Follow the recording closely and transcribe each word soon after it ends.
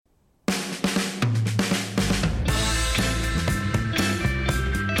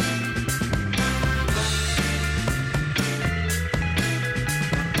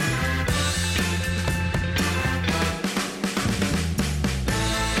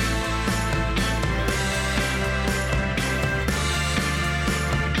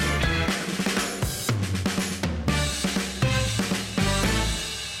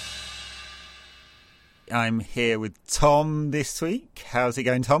I'm here with Tom this week. How's it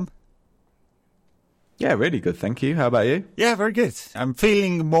going, Tom? Yeah, really good, thank you. How about you? Yeah, very good. I'm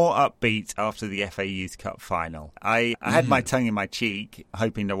feeling more upbeat after the FA Youth Cup final. I had my tongue in my cheek,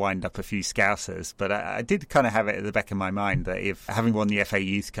 hoping to wind up a few Scousers, but I did kind of have it at the back of my mind that if, having won the FA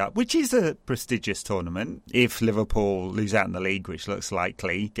Youth Cup, which is a prestigious tournament, if Liverpool lose out in the league, which looks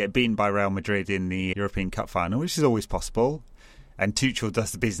likely, get beaten by Real Madrid in the European Cup final, which is always possible, and Tuchel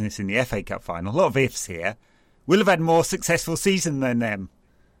does the business in the FA Cup final, a lot of ifs here, we'll have had a more successful season than them.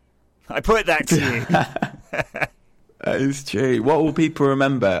 I put that to you. That is true. What will people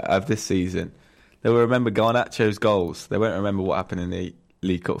remember of this season? They will remember Garnacho's goals. They won't remember what happened in the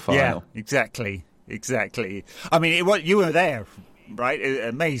League Cup final. Yeah, exactly. I mean, you were there, right?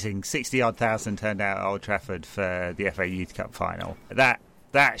 Amazing. 60-odd thousand turned out at Old Trafford for the FA Youth Cup final. That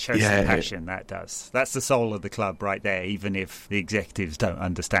shows some passion, that does. That's the soul of the club right there, even if the executives don't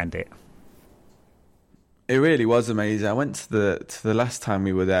understand it. It really was amazing. I went to the last time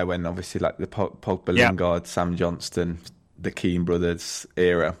we were there when obviously like the Pogba, Lingard, Sam Johnston, the Keane brothers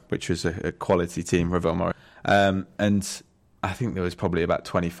era, which was a quality team, Ravel Morris. And I think there was probably about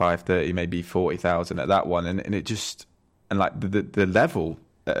 25, 30, maybe 40,000 at that one. And it just, and like the level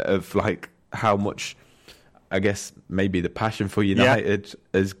of like how much, I guess maybe the passion for United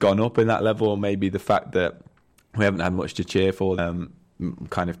has gone up in that level, or maybe the fact that we haven't had much to cheer for.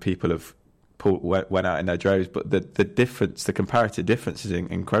 Kind of people have went out in their droves, but the difference, the comparative difference is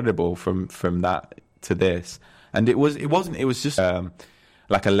incredible from that to this. And it was just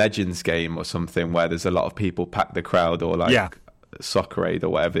like a Legends game or something where there's a lot of people pack the crowd, or like Soccer Aid or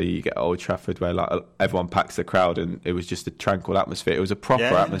whatever you get at Old Trafford, where like everyone packs the crowd, and it was just a tranquil atmosphere. It was a proper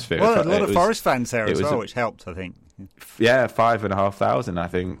atmosphere. Well, a lot of Forest fans there as well, which helped, I think. Yeah, 5,500 I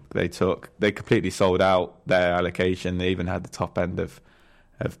think they took. They completely sold out their allocation. They even had the top end of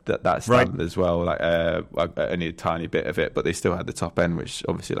that stand as well, like only a tiny bit of it, but they still had the top end, which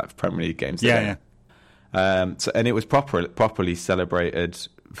obviously like Premier League games. So, and it was properly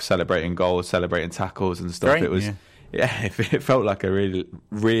celebrating goals, celebrating tackles and stuff. Great, it was it felt like a really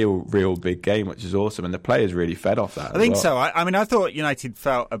real big game, which is awesome, and the players really fed off that. I think so. I mean, I thought United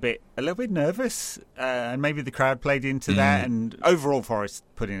felt a little bit nervous, and maybe the crowd played into that. And overall, Forest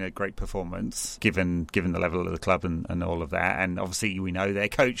put in a great performance, given the level of the club and all of that. And obviously, we know their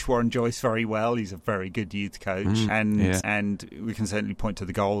coach Warren Joyce very well. He's a very good youth coach, and we can certainly point to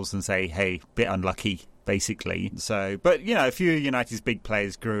the goals and say, hey, bit unlucky, basically. So, but a few of United's big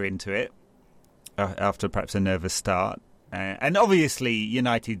players grew into it after perhaps a nervous start. And obviously,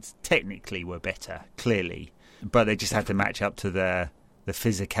 United technically were better, clearly. But they just had to match up to the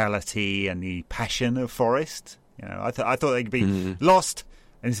physicality and the passion of Forest. I thought they could be lost,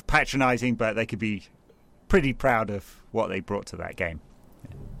 and it's patronising, but they could be pretty proud of what they brought to that game.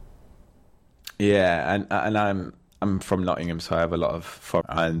 Yeah, and I'm from Nottingham, so I have a lot of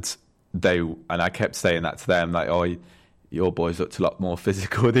Forest, and I kept saying that to them, like, oh, your boys looked a lot more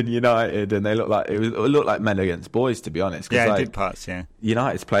physical than United, and they looked like men against boys, to be honest. Yeah, it did parts, yeah.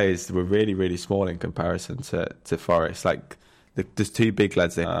 United's players were really, really small in comparison to Forest. Like, there's two big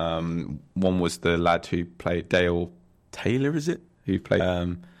lads there. One was the lad who played, Dale Taylor, is it? Who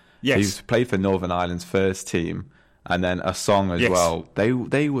played? Yes. He's played for Northern Ireland's first team, and then a song as well. They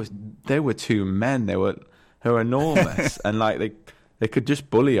were two men. They were enormous, and like they could just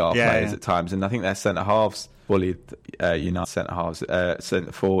bully our players at times. And I think their centre halves bullied United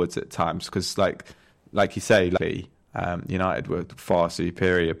centre forwards at times, because like you say, United were far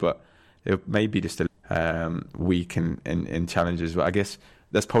superior, but it may be just a weak in challenges. But I guess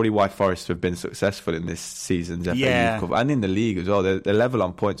that's probably why Forest have been successful in this season's FA Youth Cup and in the league as well. They're level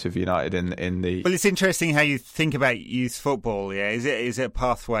on points with United in the. Well, it's interesting how you think about youth football. Yeah, is it a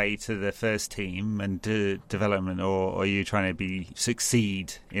pathway to the first team and to development, or are you trying to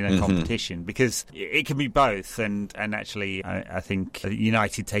succeed in a competition? Because it can be both, and actually, I think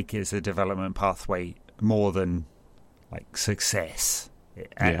United take it as a development pathway more than like success.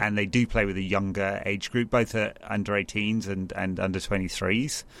 And they do play with a younger age group, both at under 18s and under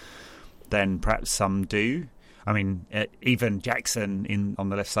 23s, than perhaps some do. I mean, even Jackson on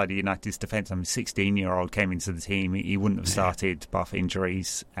the left side of United's defence, 16-year-old came into the team. He wouldn't have started but for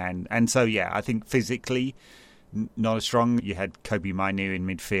injuries. And so, I think physically not as strong. You had Kobe Mainu in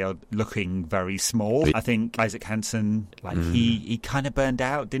midfield looking very small. I think Isaac Hansen, he kind of burned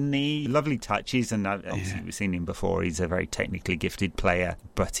out, didn't he? Lovely touches, and obviously we've seen him before. He's a very technically gifted player,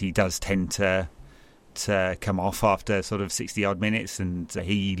 but he does tend to come off after sort of 60-odd minutes, and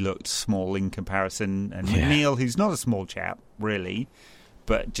he looked small in comparison. And McNeil, who's not a small chap, really,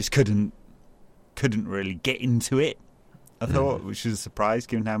 but just couldn't really get into it, I thought, which was a surprise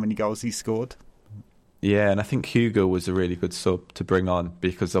given how many goals he scored. Yeah, and I think Hugo was a really good sub to bring on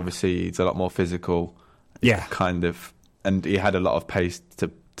because obviously he's a lot more physical. Yeah. Kind of, and he had a lot of pace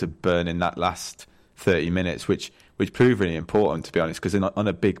to burn in that last 30 minutes, which proved really important, to be honest, because on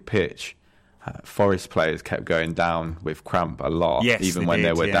a big pitch, Forest players kept going down with cramp a lot, even when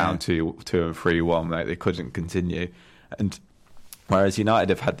they were down 2 and 3-1, like they couldn't continue. And whereas United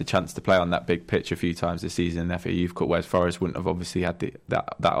have had the chance to play on that big pitch a few times this season in the FA Youth Cup, whereas Forest wouldn't have obviously had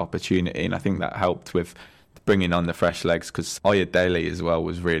that opportunity, and I think that helped with bringing on the fresh legs, because Oyedele as well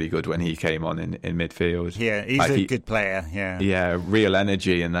was really good when he came on in midfield. Yeah, he's a good player, Yeah, real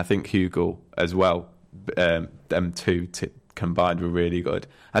energy, and I think Hugo as well, them two combined were really good.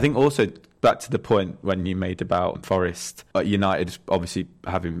 I think also, back to the point when you made about Forest, United obviously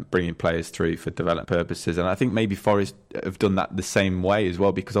bringing players through for development purposes, and I think maybe Forest have done that the same way as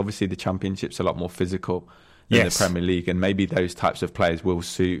well, because obviously the Championship's a lot more physical than the Premier League, and maybe those types of players will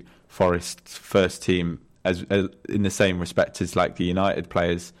suit Forest's first team as in the same respect as like the United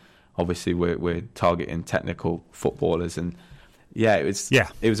players. Obviously we're targeting technical footballers, and it was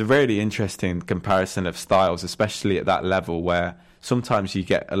a really interesting comparison of styles, especially at that level where sometimes you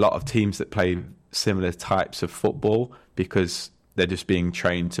get a lot of teams that play similar types of football because they're just being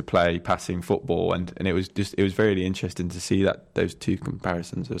trained to play passing football, and it was really interesting to see that those two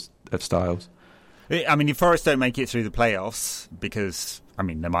comparisons of styles. I mean, if Forest don't make it through the playoffs, because, I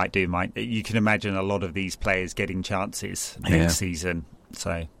mean, they might do, you can imagine a lot of these players getting chances next season.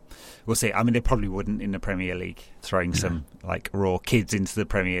 So we'll see. I mean, they probably wouldn't in the Premier League. Throwing some like raw kids into the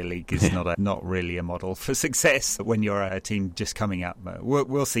Premier League is not really a model for success when you're a team just coming up.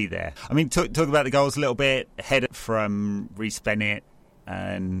 We'll see there. I mean, talk about the goals a little bit. Header from Reece Bennett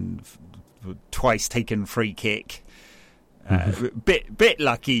and twice taken free kick. Bit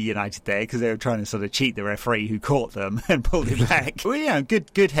lucky United there, because they were trying to sort of cheat the referee who caught them and pulled it back. Well, yeah,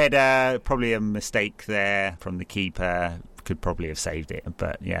 good header. Probably a mistake there from the keeper. Could probably have saved it,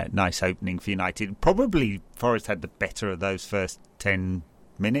 but yeah, nice opening for United. Probably Forest had the better of those first 10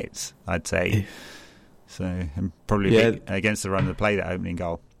 minutes, I'd say. So, and probably against the run of the play, that opening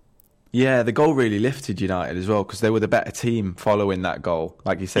goal. Yeah, the goal really lifted United as well, because they were the better team following that goal.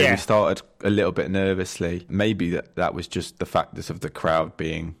 Like you said, we started a little bit nervously. Maybe that was just the factors of the crowd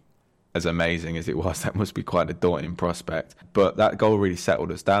being as amazing as it was. That must be quite a daunting prospect. But that goal really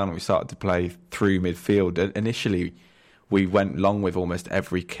settled us down, and we started to play through midfield. Initially, we went long with almost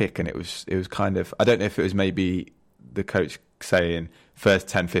every kick, and it was kind of, I don't know if it was maybe the coach saying, first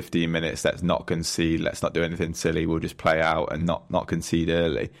 10, 15 minutes, let's not concede, let's not do anything silly, we'll just play out and not concede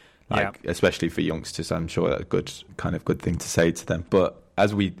early. Especially for youngsters, I'm sure that's a good thing to say to them. But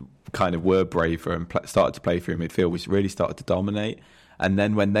as we kind of were braver and started to play through midfield, we really started to dominate. And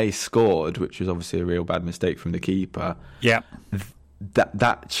then when they scored, which was obviously a real bad mistake from the keeper,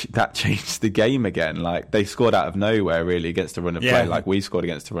 that changed the game again. Like, they scored out of nowhere, really, against a run of play, like we scored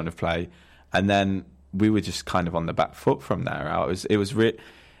against a run of play, and then we were just kind of on the back foot from there out. It was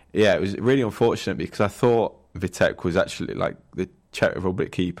really unfortunate, because I thought Vitek was actually, like, the Czech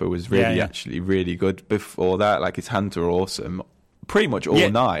Republic keeper was actually really good before that. Like, his hands were awesome pretty much all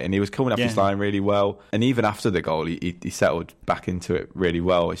night, and he was coming up his line really well. And even after the goal, he settled back into it really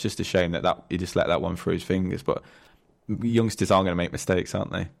well. It's just a shame that he just let that one through his fingers. But youngsters are going to make mistakes,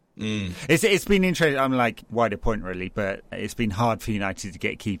 aren't they? It's been interesting. I'm like, wider point really, but it's been hard for United to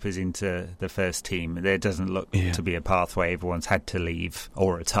get keepers into the first team. There doesn't look to be a pathway. Everyone's had to leave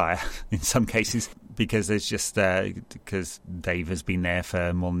or retire in some cases, because there's just because Dave has been there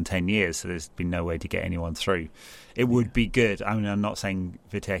for more than 10 years, so there's been no way to get anyone through. It would be good. I mean, I'm not saying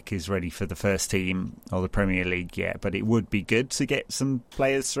Vitek is ready for the first team or the Premier League yet, but it would be good to get some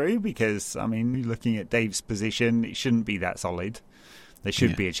players through, because, I mean, looking at Dave's position, it shouldn't be that solid. There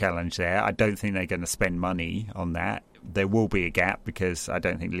should be a challenge there. I don't think they're going to spend money on that. There will be a gap, because I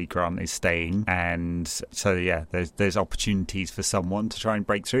don't think Lee Grant is staying. And so, there's opportunities for someone to try and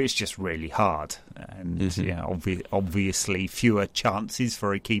break through. It's just really hard. And, obviously fewer chances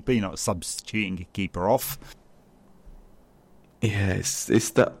for a keeper. You're not substituting a keeper off. Yeah,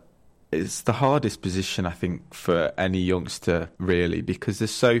 it's the hardest position, I think, for any youngster, really, because there's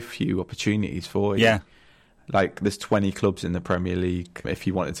so few opportunities for you. Yeah. Like, there's 20 clubs in the Premier League. If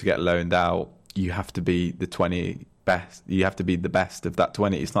you wanted to get loaned out, you have to be the 20 best. You have to be the best of that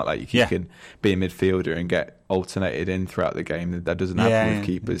 20. It's not like you can be a midfielder and get alternated in throughout the game. That doesn't happen with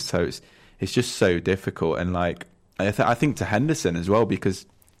keepers. So it's just so difficult. And, like, I think to Henderson as well, because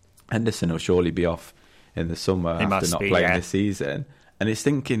Henderson will surely be off in the summer after not playing this season. And it's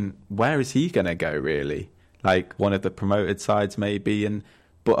thinking, where is he going to go, really? Like, one of the promoted sides maybe,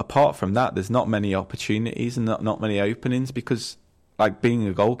 but apart from that, there's not many opportunities and not many openings, because like being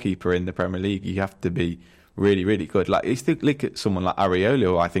a goalkeeper in the Premier League, you have to be really, really good. Like, you look at someone like Areola,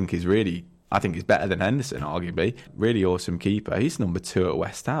 who I think is better than Henderson, arguably. Really awesome keeper. He's number 2 at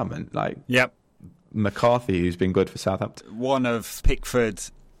West Ham, and like, yep. McCarthy, who's been good for Southampton. One of Pickford,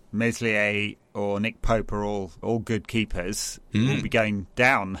 Meslier, or Nick Pope are all good keepers. Will be going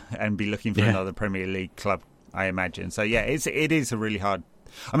down and be looking for another Premier League club, I imagine. So yeah, it is a really hard.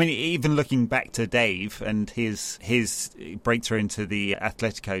 I mean, even looking back to Dave and his breakthrough into the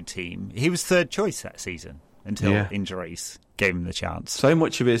Atletico team, he was third choice that season until injuries gave him the chance. So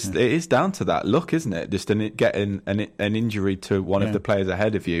much of it is down to that luck, isn't it? Just getting an injury to one of the players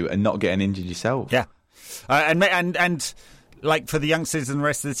ahead of you and not getting injured yourself. Yeah, and like for the youngsters and the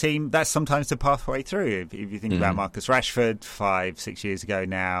rest of the team, that's sometimes the pathway through. If you think about Marcus Rashford 5-6 years ago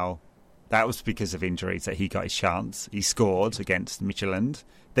now, that was because of injuries that he got his chance. He scored against Midtjylland.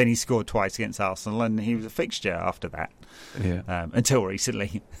 Then he scored twice against Arsenal, and he was a fixture after that. Yeah. Until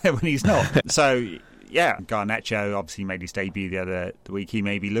recently, when he's not. So, yeah, Garnacho obviously made his debut the other week. He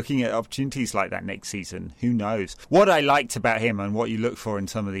may be looking at opportunities like that next season. Who knows? What I liked about him and what you look for in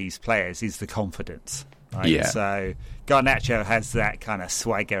some of these players is the confidence. Right? Yeah. So Garnacho has that kind of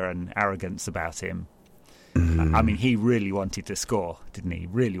swagger and arrogance about him. I mean, he really wanted to score, didn't he?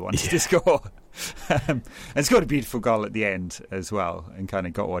 Really wanted to score. And scored a beautiful goal at the end as well, and kind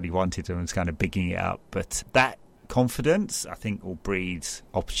of got what he wanted and was kind of bigging it up. But that confidence, I think, will breed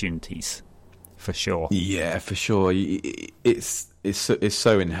opportunities for sure. Yeah, for sure. It's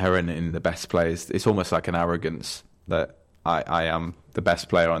so inherent in the best players. It's almost like an arrogance that I am the best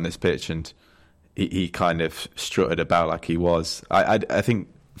player on this pitch, and he kind of strutted about like he was. I think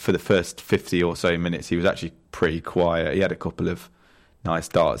for the first 50 or so minutes, he was actually pretty quiet. He had a couple of nice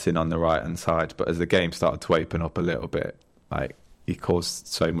darts in on the right-hand side, but as the game started to open up a little bit, like, he caused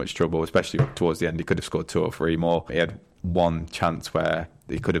so much trouble, especially towards the end. He could have scored 2 or 3 more. He had one chance where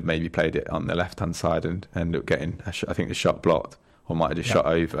he could have maybe played it on the left-hand side and ended up getting, I think, the shot blocked, or might have just shot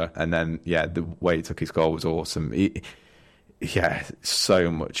over. And then, the way he took his goal was awesome.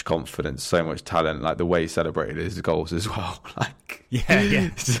 So much confidence, so much talent. Like, the way he celebrated his goals as well. Like,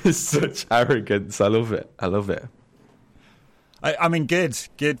 it's just such arrogance. I love it. I mean,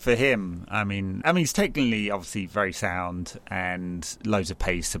 good for him. I mean, he's technically obviously very sound and loads of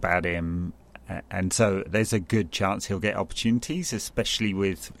pace about him, and so there's a good chance he'll get opportunities, especially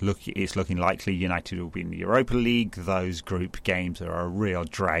with it's looking likely United will be in the Europa League. Those group games are a real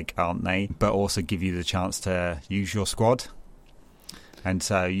drag, aren't they? But also give you the chance to use your squad. And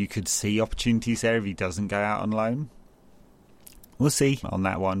so you could see opportunities there if he doesn't go out on loan. We'll see on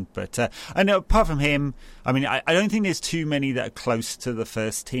that one. But I know apart from him, I mean, I don't think there's too many that are close to the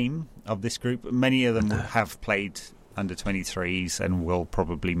first team of this group. Many of them have played under 23s and will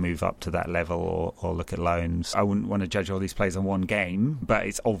probably move up to that level or look at loans. I wouldn't want to judge all these players on one game, but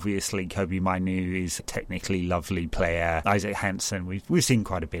it's obviously Kobbie Mainoo is a technically lovely player. Isaac Hansen, we've seen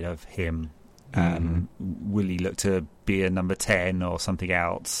quite a bit of him. Will he look to be a number 10 or something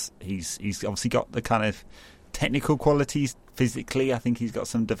else? He's obviously got the kind of technical qualities. Physically, I think he's got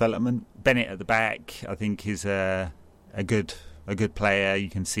some development. Bennett at the back, I think, is a good player. You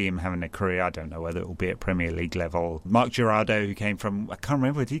can see him having a career. I don't know whether it will be at Premier League level. Marc Jurado, who came from, I can't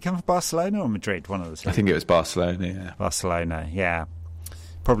remember, did he come from Barcelona or Madrid? One of the two. I think it was Barcelona, yeah. Barcelona, yeah.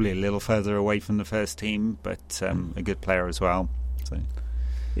 Probably a little further away from the first team, but a good player as well. So.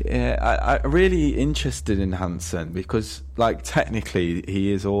 Yeah, I'm really interested in Hansen because, like, technically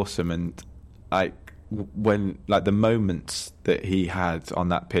he is awesome, and like when the moments that he had on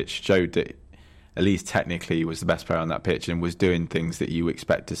that pitch showed that at least technically he was the best player on that pitch and was doing things that you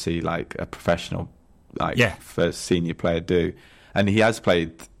expect to see like a professional, first senior player do. And he has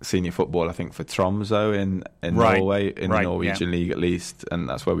played senior football, I think, for Tromsø in Norway, in the Norwegian league at least, and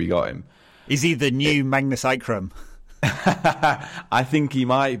that's where we got him. Is he the new Magnus Eikrem? I think he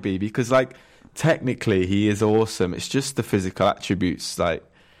might be, because like technically he is awesome. It's just the physical attributes, like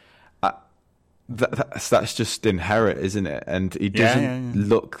that's just inherent, isn't it? And he doesn't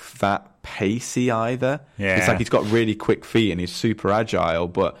look that pacey either. It's like he's got really quick feet and he's super agile,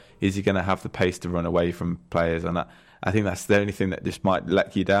 but is he going to have the pace to run away from players? And I think that's the only thing that just might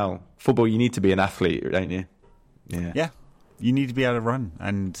let you down. Football, you need to be an athlete, don't you? Yeah, you need to be able to run,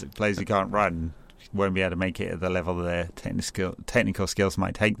 and players who can't run won't be able to make it at the level their technical skills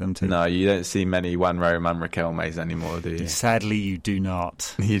might take them to. No, you don't see many Juan Roman Riquelmes anymore, do you? Sadly, you do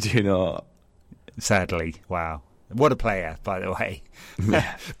not. You do not. Sadly. Wow. What a player, by the way.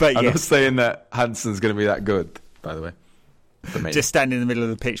 Yeah. But I'm not saying that Hansen's going to be that good, by the way. Just stand in the middle of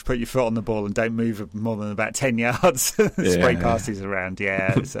the pitch, put your foot on the ball and don't move more than about 10 yards. Spray passes around.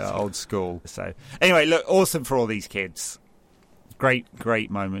 Yeah, it's old school. So anyway, look, awesome for all these kids.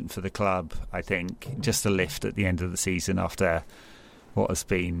 great moment for the club, I think. Just a lift at the end of the season after what has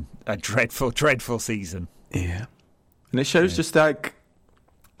been a dreadful season. Yeah. And it shows just like,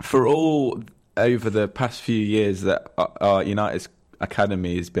 for all over the past few years that our United's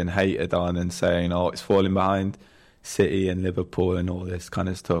academy has been hated on and saying, oh, it's falling behind City and Liverpool and all this kind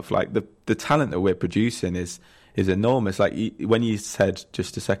of stuff. Like the talent that we're producing is enormous. Like when you said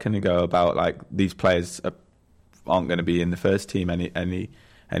just a second ago about like these players aren't going to be in the first team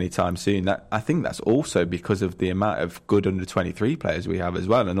anytime soon. That I think that's also because of the amount of good under-23 players we have as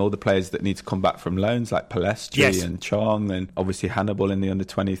well, and all the players that need to come back from loans like Palestri and Chong, and obviously Hannibal in the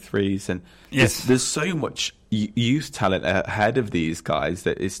under-23s. And there's so much youth talent ahead of these guys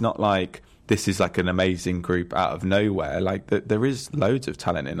that it's not like this is like an amazing group out of nowhere. Like there is loads of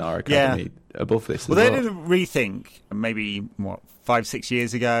talent in our academy above this. Well, they did a rethink maybe 5-6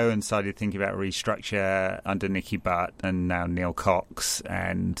 years ago and started thinking about restructure under Nicky Butt and now Neil Cox,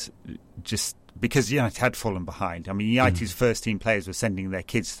 and just because United had fallen behind. I mean, United's first team players were sending their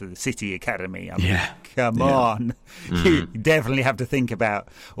kids to the City Academy. I mean, come on. You definitely have to think about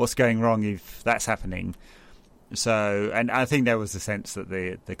what's going wrong if that's happening. So, and I think there was a sense that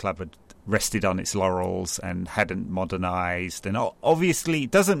the club had rested on its laurels and hadn't modernised. And obviously,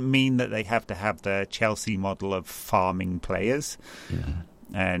 it doesn't mean that they have to have the Chelsea model of farming players.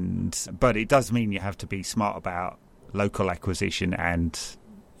 But it does mean you have to be smart about local acquisition and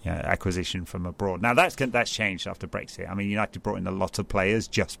acquisition from abroad. Now, that's changed after Brexit. I mean, United brought in a lot of players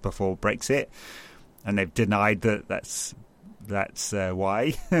just before Brexit, and they've denied that's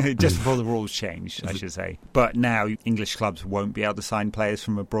why, just before the rules changed, I should say. But now English clubs won't be able to sign players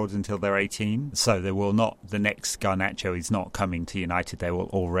from abroad until they're 18. So there will not, the next Garnacho is not coming to United. They will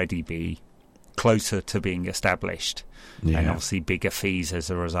already be closer to being established. And obviously bigger fees as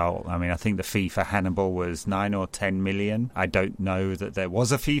a result. I mean, I think the fee for Hannibal was 9 or 10 million. I don't know that there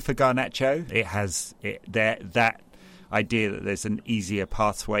was a fee for Garnacho. That idea that there's an easier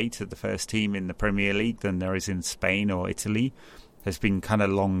pathway to the first team in the Premier League than there is in Spain or Italy has been kind of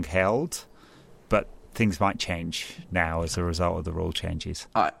long held, but things might change now as a result of the rule changes.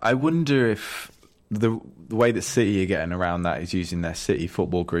 I wonder if the way that City are getting around that is using their City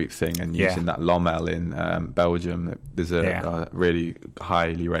football group thing and using that Lommel in Belgium. There's a really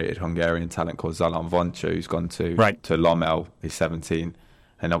highly rated Hungarian talent called Zalán Vončo who's gone to Lommel. He's 17.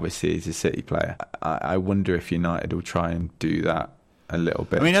 And obviously he's a City player. I wonder if United will try and do that a little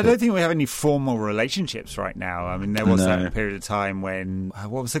bit. I mean, I don't think we have any formal relationships right now. I mean, there was that period of time when...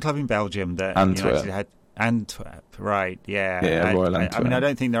 what was the club in Belgium that United had? Antwerp, right, Royal Antwerp. I mean, I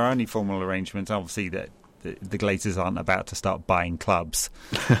don't think there are any formal arrangements. Obviously, that the Glazers aren't about to start buying clubs.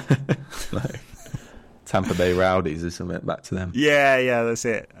 No. Tampa Bay Rowdies or something, back to them. Yeah, that's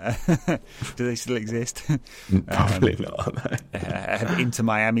it. Do they still exist? Probably not. Have Inter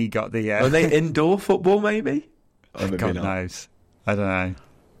Miami got the... Are they indoor football, maybe? God knows. I don't know.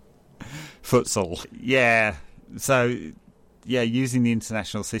 Futsal. Yeah. So, using the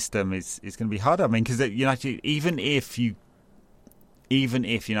international system is going to be harder. I mean, because United, even if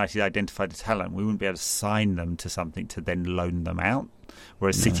United identified a talent, we wouldn't be able to sign them to something to then loan them out.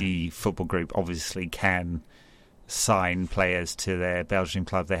 Whereas City Football Group obviously can sign players to their Belgian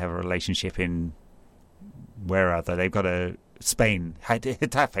club. They have a relationship in where are they? They've got a Spain,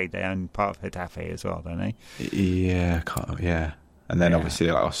 Getafe. They own part of Getafe as well, don't they? Yeah. And then obviously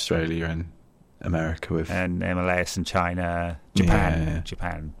like Australia and America and MLS and China,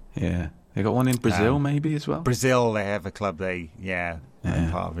 Japan. Yeah, they got one in Brazil maybe as well. Brazil, they have a club. They're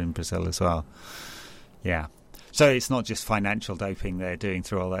part of in Brazil as well. Yeah. So it's not just financial doping they're doing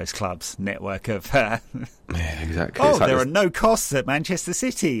through all those clubs, network of... exactly. Oh, there are no costs at Manchester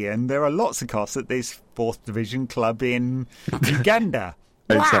City, and there are lots of costs at this 4th Division club in Uganda.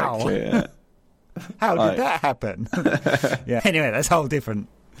 Exactly, wow. How did that happen? Anyway, that's a whole different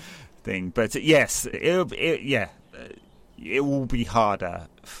thing. But yes, it will be harder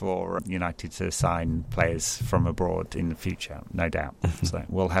for United to sign players from abroad in the future, no doubt. So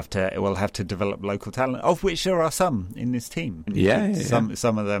we'll have to develop local talent, of which there are some in this team.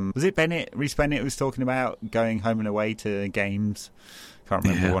 Some of them. Was it Rhys Bennett was talking about going home and away to games? Can't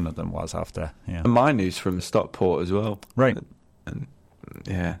remember who one of them was after. Yeah. And my news from Stockport as well. Right. And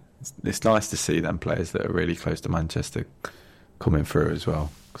it's nice to see them players that are really close to Manchester coming through as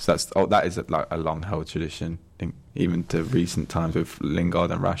well. Because that is like a long held tradition. I think even to recent times with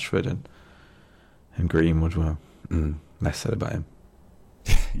Lingard and Rashford and Greenwood. Well, less said about him.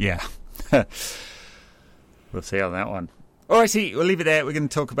 Yeah. We'll see on that one. All righty, we'll leave it there. We're going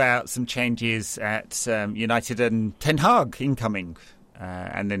to talk about some changes at United and Ten Hag incoming,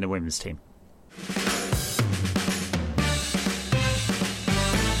 and then the women's team.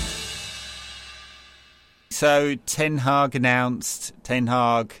 So Ten Hag announced. Ten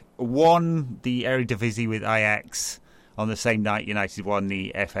Hag won the Eredivisie with Ajax on the same night United won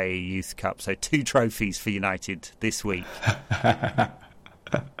the FA Youth Cup. So 2 trophies for United this week.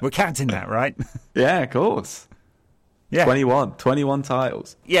 We're counting that, right? Yeah, of course. Yeah. 21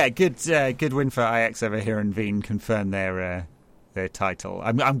 titles. Yeah, good win for Ajax over Heerenveen. Confirmed their title.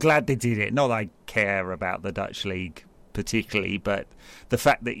 I'm glad they did it. Not that I care about the Dutch league particularly, but the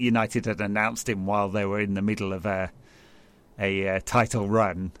fact that United had announced him while they were in the middle of a title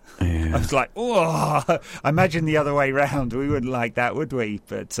run, I was like, oh, I imagine the other way round. We wouldn't like that, would we?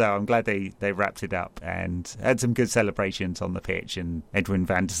 But I'm glad they wrapped it up and had some good celebrations on the pitch. And Edwin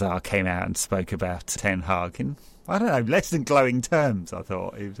van der Sar came out and spoke about Ten Hag in, I don't know, less than glowing terms. I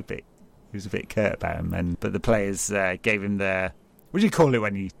thought he was a bit curt about him, but the players gave him the, what do you call it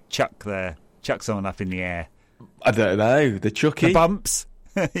when you chuck someone up in the air? I don't know, the chucky, the bumps.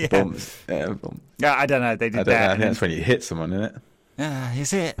 Yeah. Bumps. Yeah, bumps. Yeah, I don't know. They did that. I think that's when you hit someone, isn't it?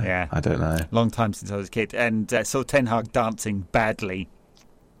 Is it? Yeah. I don't know. Long time since I was a kid. And saw Ten Hag dancing badly.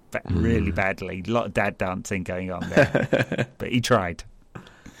 Really badly. A lot of dad dancing going on there. But he tried.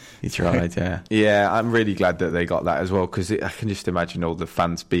 He tried, yeah. Yeah, I'm really glad that they got that as well, because I can just imagine all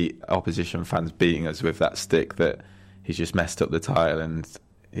the opposition fans beating us with that stick, that he's just messed up the title, and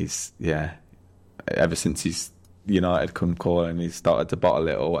he's, ever since he's United come calling, he's started to bottle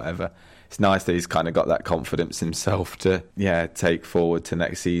it or whatever. It's nice that he's kind of got that confidence himself to take forward to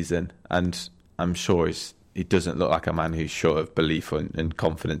next season, and I'm sure he doesn't look like a man who's short of belief and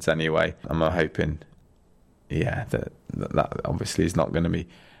confidence anyway. I'm hoping that obviously is not going to be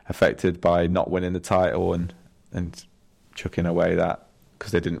affected by not winning the title and chucking away that,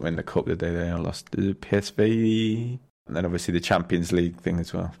 because they didn't win the cup, did they? They lost to PSV, and then obviously the Champions League thing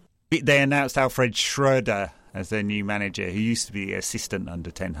as well. They announced Alfred Schroeder as their new manager, who used to be the assistant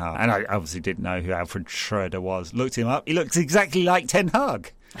under Ten Hag. And I obviously didn't know who Alfred Schroeder was. Looked him up. He looks exactly like Ten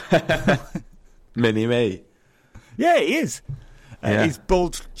Hag. Mini-me. Yeah, he is. He's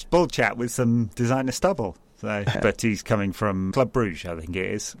bald chap with some designer stubble. So, but he's coming from Club Brugge, I think it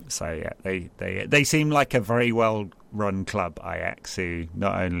is. So yeah, they seem like a very well-run club, Ajax, who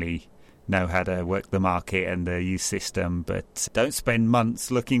not only know how to work the market and the youth system, but don't spend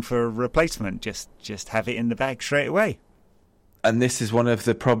months looking for a replacement. Just have it in the bag straight away. And this is one of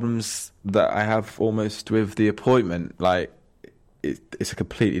the problems that I have almost with the appointment. Like, it's a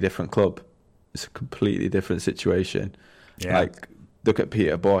completely different club. It's a completely different situation. Yeah. Like, look at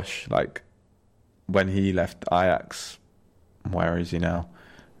Peter Bosz. Like, when he left Ajax, where is he now?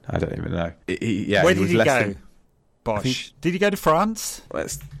 I don't even know. Where did he go? Bosz. Did he go to France?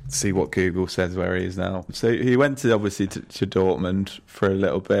 Let's see what Google says where he is now. So he went to Dortmund for a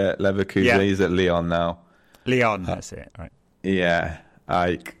little bit. Leverkusen. Yeah. He's at Lyon now. Lyon, that's it. Right. Yeah,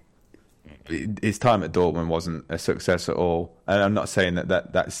 his time at Dortmund wasn't a success at all, and I'm not saying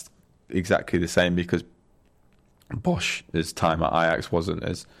that's exactly the same, because Bosz's time at Ajax wasn't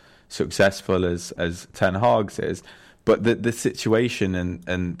as successful as Ten Hag's is, but the situation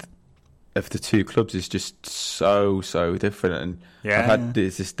and of the two clubs is just so different. And I've had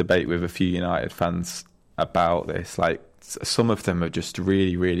this debate with a few United fans about this. Like, some of them are just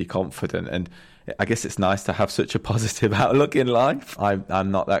really, really confident, and I guess it's nice to have such a positive outlook in life.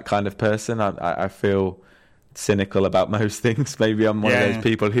 I'm not that kind of person. I feel cynical about most things. Maybe I'm one of those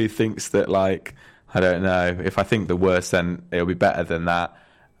people who thinks that, like, I don't know, if I think the worst, then it'll be better than that.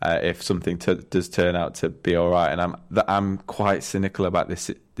 If something does turn out to be all right, and I'm quite cynical about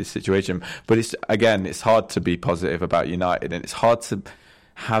this situation. But it's hard to be positive about United, and it's hard to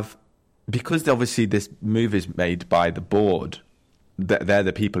have, because obviously this move is made by the board. They're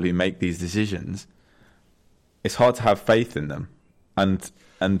the people who make these decisions. It's hard to have faith in them, and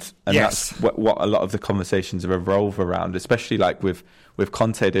that's what a lot of the conversations revolve around, especially like with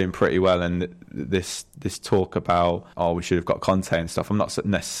Conte doing pretty well, and this talk about, we should have got Conte and stuff. I'm not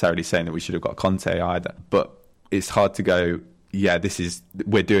necessarily saying that we should have got Conte either, but it's hard to go,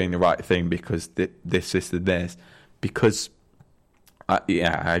 we're doing the right thing because this, because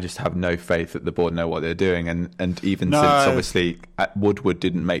I just have no faith that the board know what they're doing, and even since obviously Woodward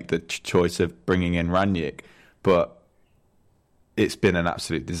didn't make the choice of bringing in Rangnick, but it's been an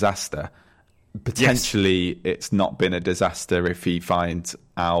absolute disaster. Potentially, it's not been a disaster if he finds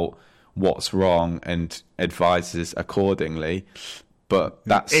out what's wrong and advises accordingly. But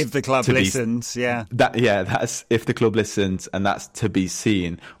that's if the club listens, that's if the club listens, and that's to be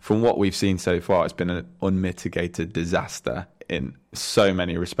seen. From what we've seen so far, it's been an unmitigated disaster in so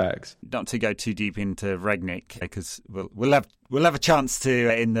many respects. Not to go too deep into Rangnick, because we'll have a chance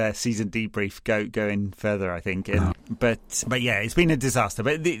to in the season debrief go in further, I think. But yeah, it's been a disaster.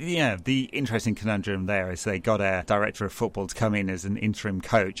 But the interesting conundrum there is they got a director of football to come in as an interim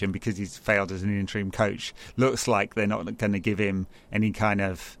coach, and because he's failed as an interim coach, looks like they're not going to give him any kind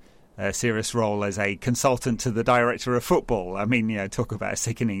of serious role as a consultant to the director of football. I mean, talk about a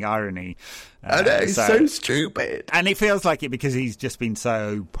sickening irony. I know, it's so stupid. And it feels like it because he's just been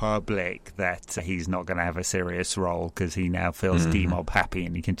so public that he's not going to have a serious role because he now feels demob happy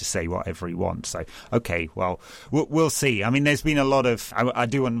and he can just say whatever he wants. So, okay, well, we'll see. I mean, there's been a lot of... I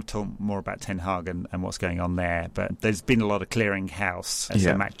do want to talk more about Ten Hag and what's going on there, but there's been a lot of clearing house.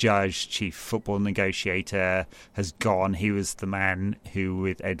 So Matt Judge, chief football negotiator, has gone. He was the man who,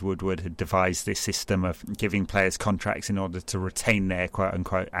 with Ed Woodward, had devised this system of giving players contracts in order to retain their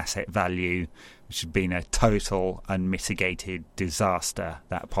quote-unquote asset value, which has been a total unmitigated disaster,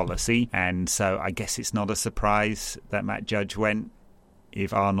 that policy. And so I guess it's not a surprise that Matt Judge went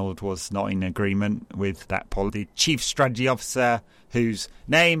if Arnold was not in agreement with that policy. The chief strategy officer, whose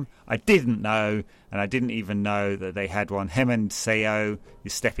name I didn't know, and I didn't even know that they had one, Hemant Seo,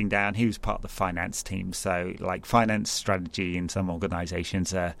 is stepping down. He was part of the finance team. So, finance strategy in some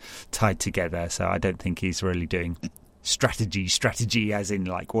organisations are tied together. So I don't think he's really doing strategy as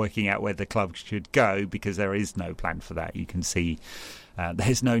in working out where the club should go, because there is no plan for that. You can see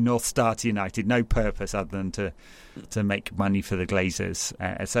there's no North Star to United, no purpose other than to make money for the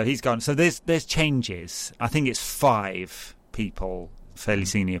Glazers. So he's gone. So there's changes. I think it's 5 people, fairly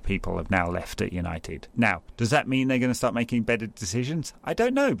senior people, have now left at United. Now, does that mean they're going to start making better decisions? I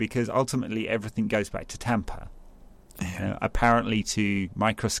don't know, because ultimately everything goes back to Tampa. Apparently to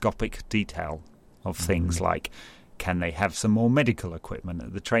microscopic detail of things like, can they have some more medical equipment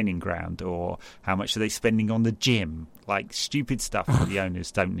at the training ground, or how much are they spending on the gym? Stupid stuff that the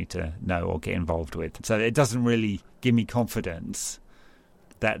owners don't need to know or get involved with. So it doesn't really give me confidence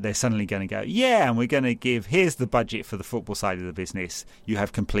that they're suddenly going to go, yeah, and we're going to here's the budget for the football side of the business. You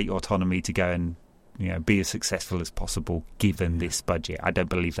have complete autonomy to go and be as successful as possible given this budget. I don't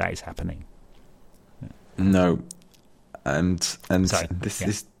believe that is happening. No, and this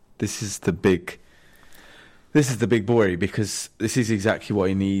is the big. This is the big worry, because this is exactly what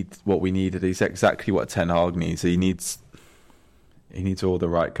we needed. It's exactly what Ten Hag needs. He needs all the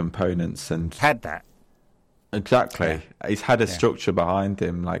right components, and had that. Exactly. Yeah. He's had a structure behind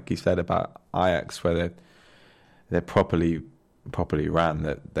him, like he said about Ajax, where they're properly ran.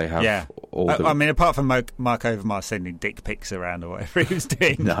 That they have all. I mean, apart from Mark Overmars sending dick pics around or whatever he was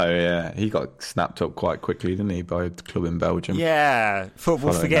doing. No, he got snapped up quite quickly, didn't he, by a club in Belgium? Yeah,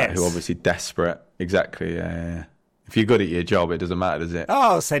 football forgets. Who obviously desperate. Exactly. Yeah. If you're good at your job, it doesn't matter, does it?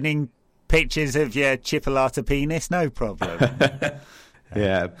 Oh, sending pictures of your chipolata penis, no problem.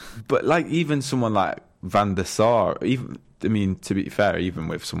 Yeah, but even someone like Van der Sar, to be fair, even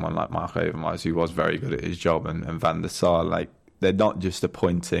with someone like Mark Overmars, who was very good at his job, and Van der Sar, they're not just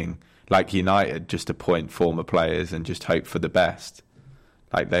appointing, like United, just appoint former players and just hope for the best.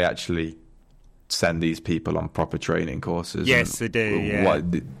 They actually send these people on proper training courses. Yes, they do. Yeah.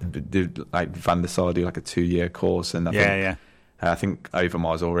 Van der Sar do a 2-year course, and I think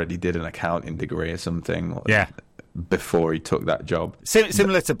Overmars already did an accounting degree or something. Before he took that job.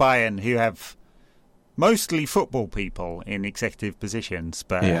 Similar to Bayern, who have mostly football people in executive positions,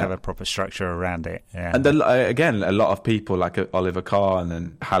 but have a proper structure around it. Yeah. And again, a lot of people like Oliver Kahn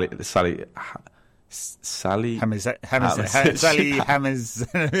and Sally Hammers.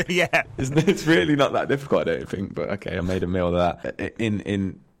 Yeah, it's really not that difficult, I don't think. But okay, I made a meal of that.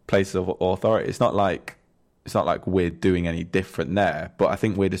 In places of authority, it's not like we're doing any different there. But I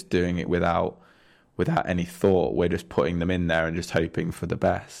think we're just doing it without any thought. We're just putting them in there and just hoping for the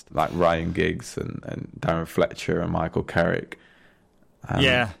best, like Ryan Giggs and Darren Fletcher and Michael Carrick. Which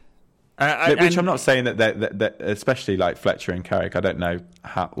I'm not saying that especially like Fletcher and Carrick, I don't know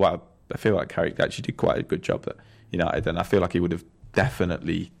how. Well, I feel like Carrick actually did quite a good job at United, and I feel like he would have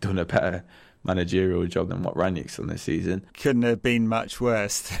definitely done a better managerial job than what Rangnick's done this season. Couldn't have been much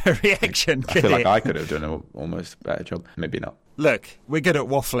worse, the reaction. I feel like I could have done almost a better job. Maybe not. Look, we're good at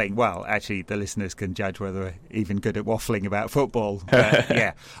waffling. Well, actually, the listeners can judge whether we're even good at waffling about football.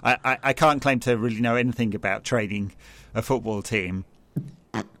 But, I can't claim to really know anything about training a football team,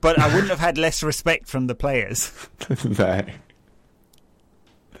 but I wouldn't have had less respect from the players. No.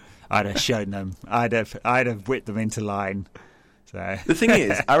 I'd have shown them. I'd have whipped them into line. So. The thing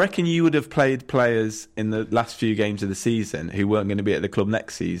is, I reckon you would have played players in the last few games of the season who weren't going to be at the club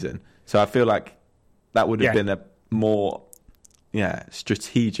next season. So I feel like that would have been a more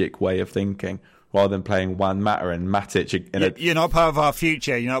strategic way of thinking, rather than playing Juan Mata and Matic. You're not part of our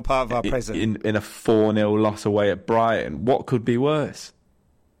future. You're not part of our present. In a 4-0 loss away at Brighton. What could be worse?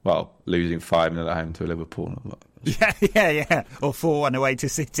 Well, losing 5-0 at home to Liverpool. Yeah. Or 4-1 away to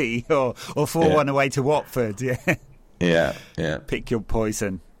City, or 4-1 away to Watford. Yeah. Pick your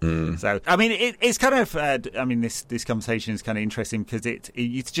poison. So, I mean, it's kind of. This conversation is kind of interesting because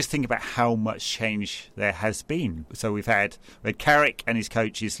you just think about how much change there has been. So we had Carrick and his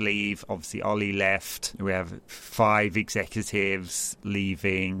coaches leave. Obviously, Ollie left. We have 5 executives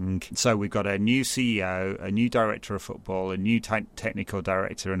leaving. So we've got a new CEO, a new director of football, a new technical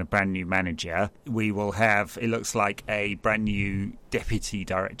director, and a brand new manager. We will have, it looks like, a brand new deputy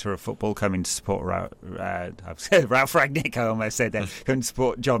director of football coming to support Ralph Rangnick. I almost said that. Coming to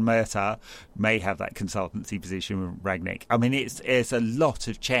support John Murtagh, may have that consultancy position with Rangnick. I mean, it's a lot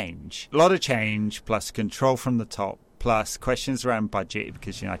of change. A lot of change, plus control from the top, plus questions around budget,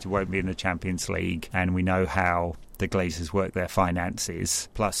 because United won't be in the Champions League, and we know how the Glazers work their finances,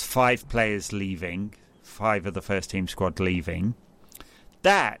 plus 5 players leaving, 5 of the first-team squad leaving.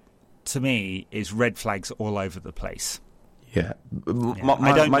 That, to me, is red flags all over the place. Yeah.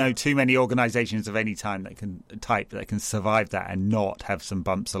 I don't know too many organisations of any time that can survive that and not have some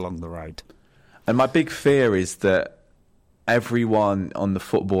bumps along the road. And my big fear is that everyone on the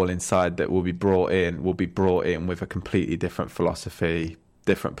footballing side that will be brought in with a completely different philosophy,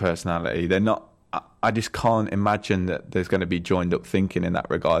 different personality. They're not. I just can't imagine that there's going to be joined up thinking in that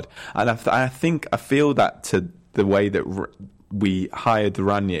regard. And I feel that to the way that we hired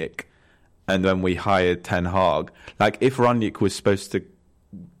Rangnick. And when we hired Ten Hag, like if Rangnick was supposed to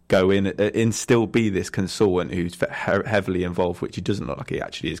go in and still be this consultant who's heavily involved, which he doesn't look like he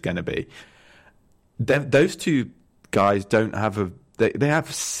actually is going to be, those two guys don't have they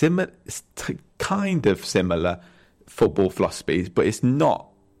have similar, kind of similar football philosophies, but it's not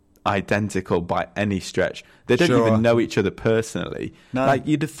identical by any stretch. They don't even know each other personally. No, like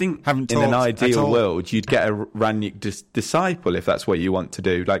you'd think in an ideal world you'd get a Rangnick disciple if that's what you want to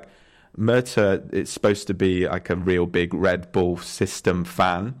do. Like Murtagh, it's supposed to be like a real big Red Bull system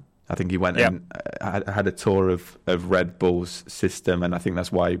fan. I think he went and had a tour of Red Bull's system, and I think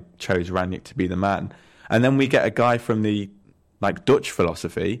that's why he chose Rangnick to be the man. And then we get a guy from the Dutch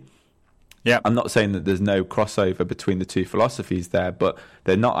philosophy. Yeah, I'm not saying that there's no crossover between the two philosophies there, but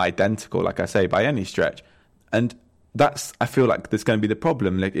they're not identical, like I say, by any stretch. And I feel like there's going to be the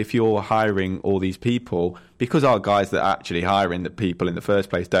problem. Like if you're hiring all these people, because our guys that are actually hiring the people in the first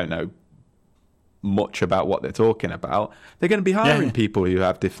place don't know much about what they're talking about, they're going to be hiring people who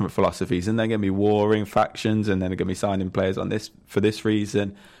have different philosophies, and they're going to be warring factions, and then they're going to be signing players on this for this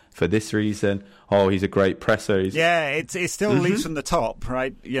reason. Oh, he's a great presser. It still leads from the top,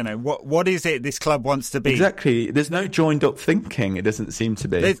 right? You know, what is it this club wants to be? Exactly. There's no joined up thinking. It doesn't seem to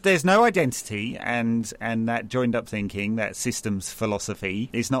be. There's no identity, and that joined up thinking, that systems philosophy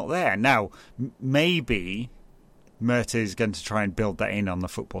is not there. Now, maybe Murtagh is going to try and build that in on the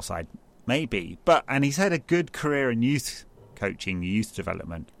football side. Maybe. And he's had a good career in youth coaching, youth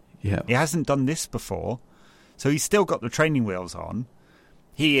development. Yeah. He hasn't done this before, so he's still got the training wheels on.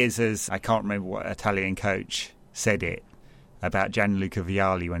 He is, as I can't remember what Italian coach said it about Gianluca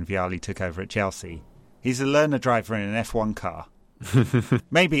Vialli when Vialli took over at Chelsea. He's a learner driver in an F1 car.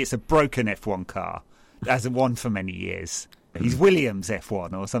 Maybe it's a broken F1 car. Hasn't won for many years. He's Williams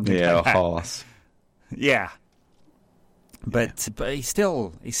F1 or something like that. Yeah, Haas. Yeah. But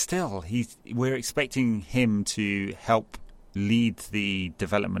we're expecting him to help lead the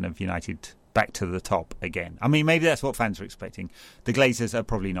development of United back to the top again. I mean, maybe that's what fans are expecting. The Glazers are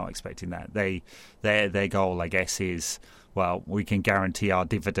probably not expecting that. Their goal, I guess, is, well, we can guarantee our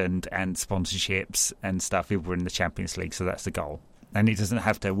dividend and sponsorships and stuff if we're in the Champions League, so that's the goal. And it doesn't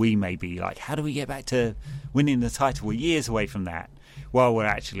have to, we may be like, how do we get back to winning the title? We're years away from that. Well, we're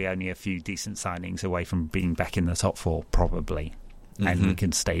actually only a few decent signings away from being back in the top 4, probably. And we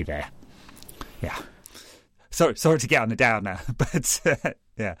can stay there. Yeah. Sorry to get on a downer, but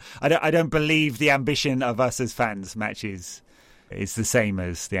yeah, I don't believe the ambition of us as fans matches is the same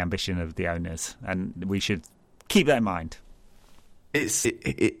as the ambition of the owners, and we should keep that in mind.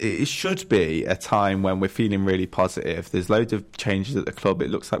 It should be a time when we're feeling really positive. There's loads of changes at the club. It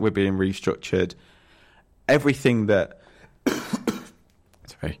looks like we're being restructured. Everything that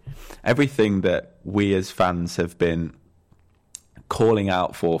we as fans have been calling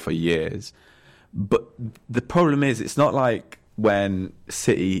out for years. But the problem is, it's not like when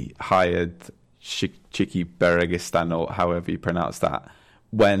City hired Chiki Beregistan, or however you pronounce that,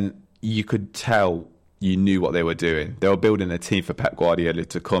 when you could tell you knew what they were doing. They were building a team for Pep Guardiola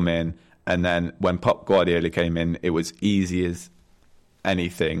to come in, and then when Pep Guardiola came in, it was easy as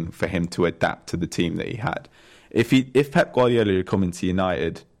anything for him to adapt to the team that he had. If Pep Guardiola had come into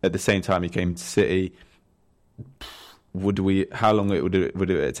United at the same time he came to City, how long would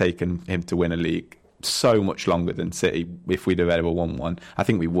it have taken him to win a league? So much longer than City if we'd have ever won one. I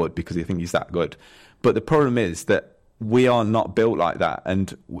think we would, because I think he's that good. But the problem is that we are not built like that,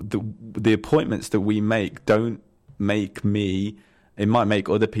 and the appointments that we make don't make me. It might make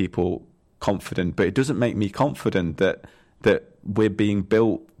other people confident, but it doesn't make me confident that we're being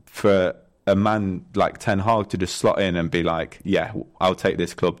built for a man like Ten Hag to just slot in and be like, yeah, I'll take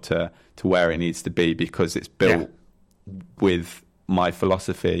this club to where it needs to be because it's built with my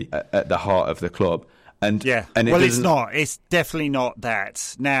philosophy at the heart of the club. And it's not. It's definitely not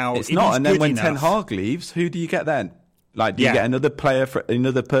that. Now it's not. And then when Ten Hag leaves, who do you get then? Like, do you get another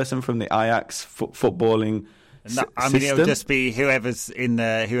person from the Ajax footballing? No, I mean, it'll just be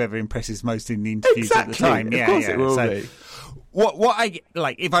whoever impresses most in the interviews at the time. Of course it will be. What I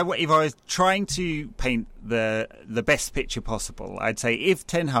like, if I was trying to paint the best picture possible, I'd say if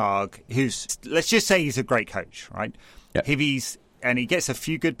Ten Hag, let's just say he's a great coach, right? Yeah. If he gets a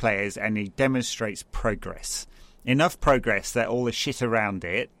few good players and he demonstrates progress, enough progress that all the shit around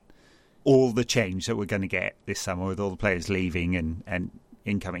it, all the change that we're going to get this summer with all the players leaving and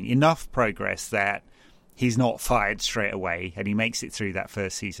incoming, enough progress that he's not fired straight away and he makes it through that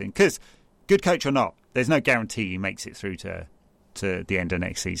first season. Because good coach or not, there's no guarantee he makes it through to the end of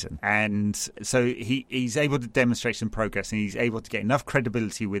next season. And so he's able to demonstrate some progress, and he's able to get enough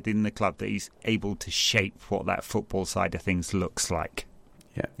credibility within the club that he's able to shape what that football side of things looks like.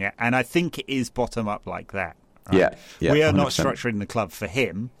 Yeah. And I think it is bottom up like that. Right? Yeah. We are 100%. Not structuring the club for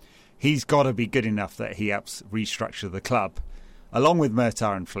him. He's got to be good enough that he helps restructure the club, along with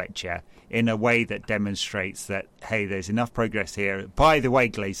Murtough and Fletcher, in a way that demonstrates that, hey, there's enough progress here. By the way,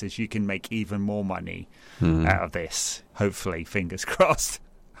 Glazers, you can make even more money out of this. Hopefully, fingers crossed.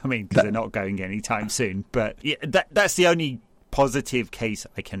 I mean, because they're not going anytime soon. But yeah, that's the only positive case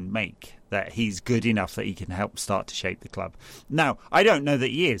I can make, that he's good enough that he can help start to shape the club. Now, I don't know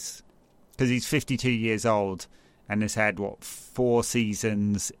that he is, because he's 52 years old and has had, 4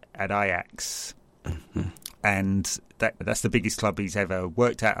 seasons at Ajax. Mm-hmm. And that's the biggest club he's ever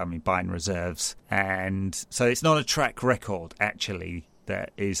worked at. I mean, Bayern reserves. And so it's not a track record, actually,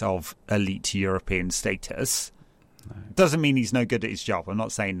 that is of elite European status. No. Doesn't mean he's no good at his job. I'm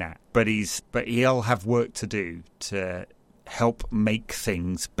not saying that. But he'll have work to do to help make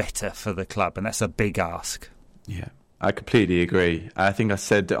things better for the club. And that's a big ask. Yeah. I completely agree. I think I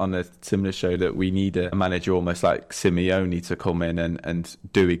said on a similar show that we need a manager almost like Simeone to come in and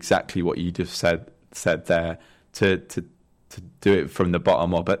do exactly what you just said there, to do it from the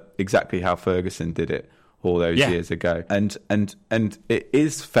bottom up, but exactly how Ferguson did it all those years ago. And it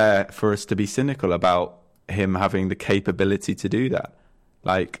is fair for us to be cynical about him having the capability to do that.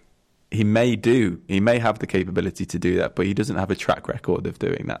 Like, he may have the capability to do that, but he doesn't have a track record of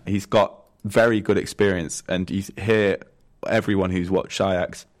doing that. He's got very good experience, and you hear everyone who's watched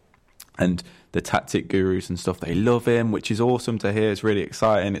Ajax and the tactic gurus and stuff, they love him, which is awesome to hear. It's really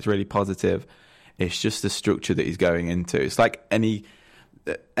exciting. It's really positive. It's just the structure that he's going into. It's like any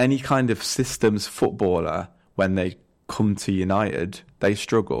kind of systems footballer, when they come to United, they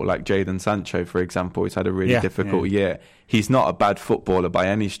struggle. Like Jadon Sancho, for example, he's had a really difficult year. He's not a bad footballer by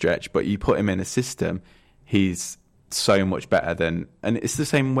any stretch, but you put him in a system, he's so much better than... And it's the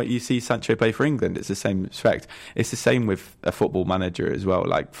same way you see Sancho play for England. It's the same effect. It's the same with a football manager as well.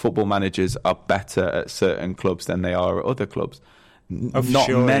 Like, football managers are better at certain clubs than they are at other clubs.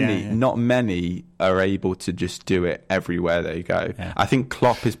 Not many are able to just do it everywhere they go. Yeah. I think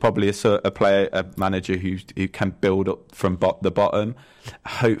Klopp is probably a manager who can build up from the bottom.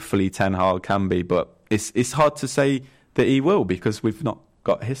 Hopefully Ten Hag can be, but it's hard to say that he will, because we've not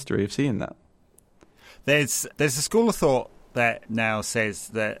got a history of seeing that. There's a school of thought that now says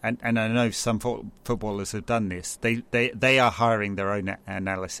that, and I know some footballers have done this. They are hiring their own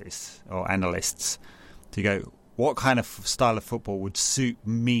analysts to go, what kind of style of football would suit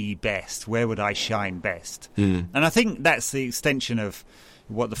me best? Where would I shine best? And I think that's the extension of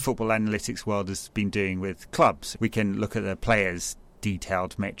what the football analytics world has been doing with clubs. We can look at the players'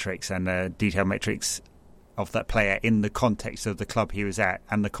 detailed metrics and the detailed metrics of that player in the context of the club he was at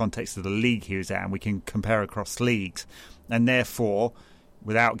and the context of the league he was at, and we can compare across leagues, and therefore,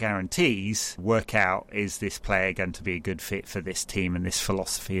 without guarantees, work out, is this player going to be a good fit for this team and this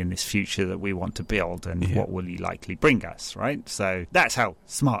philosophy and this future that we want to build, and what will he likely bring us, right? So that's how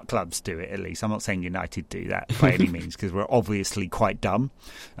smart clubs do it, at least. I'm not saying United do that by any means, because we're obviously quite dumb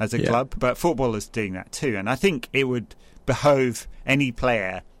as a club, but footballers doing that too. And I think it would behove any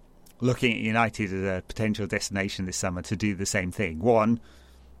player looking at United as a potential destination this summer to do the same thing. One,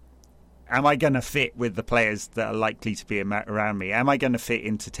 am I going to fit with the players that are likely to be around me? Am I going to fit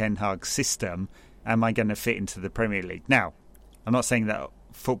into Ten Hag's system? Am I going to fit into the Premier League? Now, I'm not saying that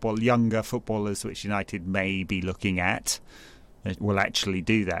younger footballers, which United may be looking at, will actually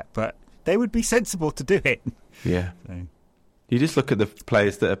do that, but they would be sensible to do it. Yeah. So. You just look at the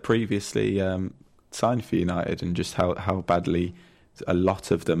players that are previously signed for United and just how badly a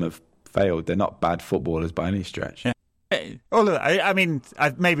lot of them have failed. They're not bad footballers by any stretch. Yeah. All of that. I mean,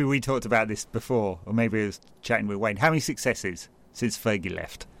 maybe we talked about this before, or maybe I was chatting with Wayne. How many successes since Fergie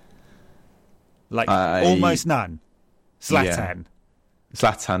left? Almost none. Zlatan.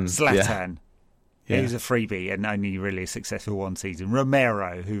 Yeah. He was a freebie and only really successful one season.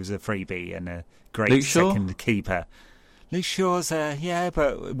 Romero, who was a freebie and a great second keeper. Luke Shaw's,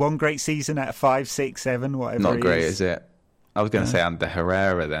 but one great season out of 5, 6, 7, whatever. Not great, is it? I was going to say Ander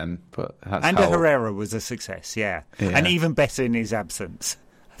Herrera then, but that's Herrera was a success, yeah. And even better in his absence.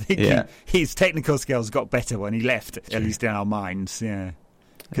 I think his technical skills got better when he left, at least in our minds,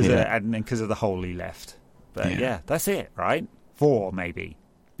 because of the hole he left. But that's it, right? 4 maybe.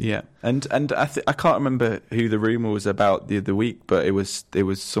 Yeah, and I can't remember who the rumour was about the other week, but it was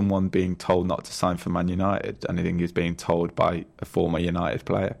someone being told not to sign for Man United, and I think he was being told by a former United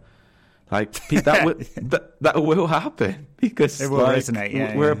player. Like that will happen because it will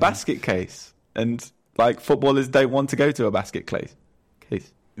resonate. We're a basket case, and footballers don't want to go to a basket case.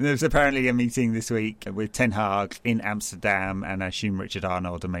 There's apparently a meeting this week with Ten Hag in Amsterdam, and I assume Richard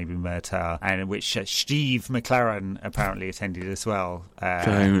Arnold and maybe Murtaugh, and which Steve McLaren apparently attended as well.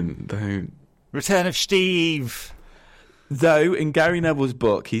 Don't. Return of Steve. Though in Gary Neville's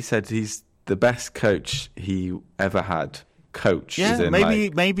book, he said he's the best coach he ever had.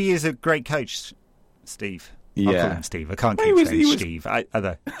 Maybe he's a great coach, Steve. I'll call him Steve. I can't keep saying Steve.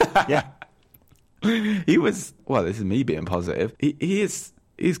 Yeah. He was. Well, this is me being positive.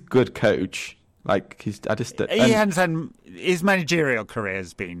 He's good coach. His managerial career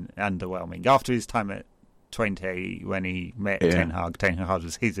has been underwhelming. After his time at 20, when he met Ten Hag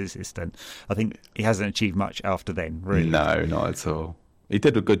was his assistant. I think he hasn't achieved much after then, really. No, not at all. He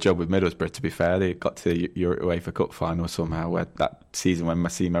did a good job with Middlesbrough, to be fair. They got to the UEFA Cup final somehow, where that season when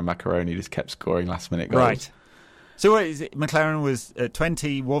Massimo Macaroni just kept scoring last-minute goals. Right. So what is it? McLaren was at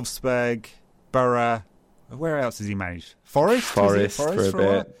 20, Wolfsburg, Borough. Where else has he managed? Forest for a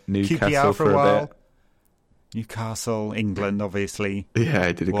bit. Newcastle QPR for a while. Bit. Newcastle, England, obviously. Yeah,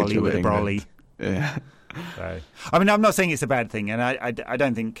 he did a good job with England. Yeah. So, I mean, I'm not saying it's a bad thing, and I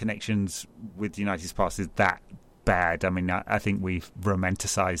don't think connections with United's past is that bad. I mean, I think we've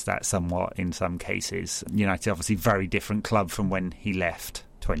romanticised that somewhat in some cases. United, obviously, very different club from when he left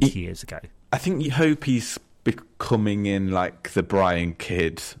 20 years ago. I think you hope he's becoming in the Brian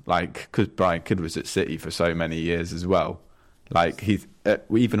Kidd, because Brian Kidd was at City for so many years as well. He's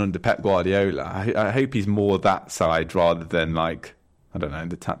even under Pep Guardiola. I hope he's more that side rather than I don't know,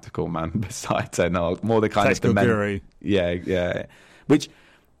 the tactical man beside Ten Hag. More the kind tactical of the guru. Yeah. Which,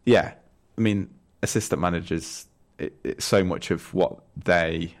 I mean, assistant managers. It's so much of what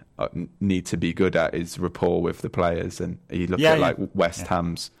they need to be good at is rapport with the players, and you look at West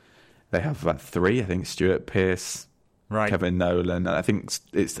Ham's. They have 3, I think, Stuart Pearce, Kevin Nolan. And I think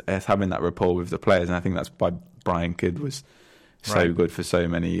it's having that rapport with the players. And I think that's why Brian Kidd was so good for so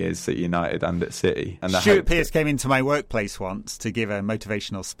many years at United and at City. And Stuart Pearce came into my workplace once to give a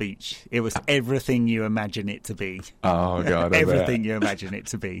motivational speech. It was everything you imagine it to be. Oh, God. Everything you imagine it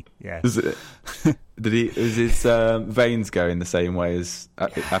to be, yeah. Was his veins go in the same way as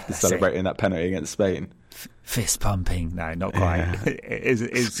after celebrating that penalty against Spain? Fist pumping? No, not quite.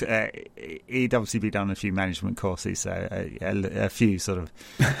 Yeah. He'd obviously been on a few management courses, so a few sort of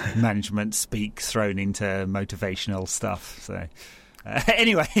management speak thrown into motivational stuff. So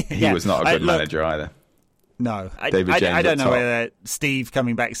anyway, he was not a good manager either. No, I don't know whether Steve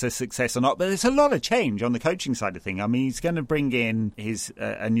coming back is a success or not, but there's a lot of change on the coaching side of things. I mean, he's going to bring in his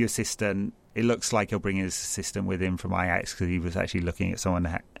a new assistant. It looks like he'll bring his assistant with him from Ajax, because he was actually looking at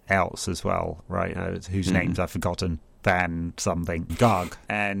someone else as well, right? Whose names I've forgotten. Van something. Garg.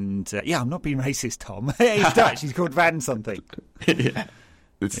 And I'm not being racist, Tom. He's Dutch. He's called Van something. Yeah.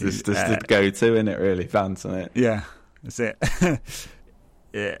 It's just the go-to, isn't it, really? Van something. Yeah, that's it.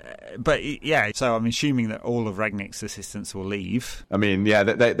 But so I'm assuming that all of Rangnick's assistants will leave. I mean,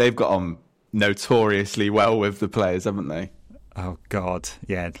 they've got on notoriously well with the players, haven't they? Oh, God.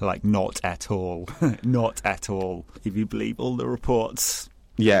 Yeah, not at all. Not at all, if you believe all the reports.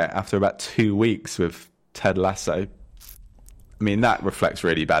 Yeah, after about 2 weeks with Ted Lasso. I mean, that reflects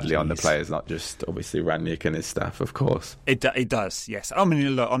really badly on the players, not just obviously Rangnick and his staff, of course. It does, yes. I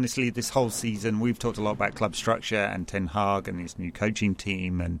mean, look, honestly, this whole season we've talked a lot about club structure and Ten Hag and his new coaching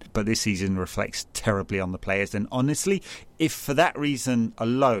team, but this season reflects terribly on the players. And honestly, if for that reason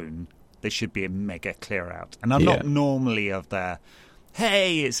alone, there should be a mega clear out. And I'm not normally of the,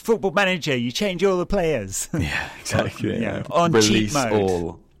 hey, it's Football Manager, you change all the players. Yeah, exactly. On Release cheat mode.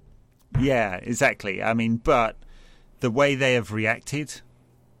 all. Yeah, exactly. I mean, but the way they have reacted,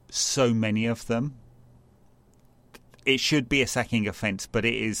 so many of them, it should be a sacking offence, but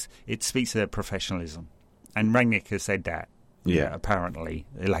it speaks to their professionalism. And Rangnick has said that. Yeah. Apparently,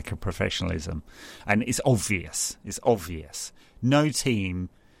 a lack of professionalism. And it's obvious. It's obvious. No team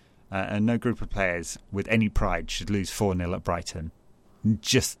and no group of players with any pride should lose 4-0 at Brighton.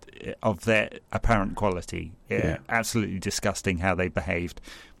 Just of their apparent quality. Yeah. Absolutely disgusting how they behaved.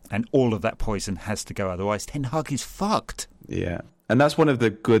 And all of that poison has to go, otherwise Ten Hag is fucked. Yeah. And that's one of the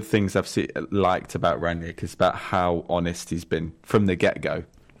good things I've liked about Rangnick, is about how honest he's been from the get-go.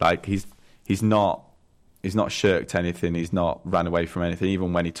 Like, he's not shirked anything, he's not ran away from anything.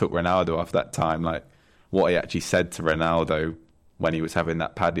 Even when he took Ronaldo off that time, like, what he actually said to Ronaldo when he was having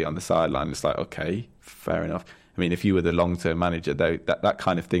that paddy on the sideline, it's like, okay, fair enough. I mean, if you were the long-term manager, though, that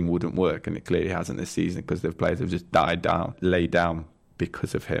kind of thing wouldn't work, and it clearly hasn't this season, because the players have just laid down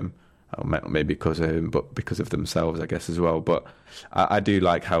because of him, or maybe because of him, but because of themselves, I guess, as well. But I do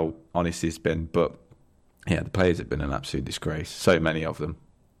like how honest he's been. But yeah, the players have been an absolute disgrace, so many of them.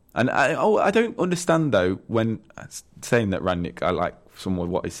 And I don't understand, though, when saying that Rangnick, I like some of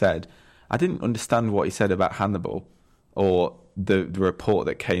what he said. I didn't understand what he said about Hannibal, or the report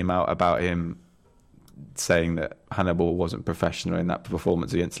that came out about him saying that Hannibal wasn't professional in that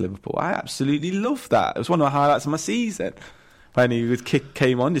performance against Liverpool. I absolutely loved that. It was one of the highlights of my season. When he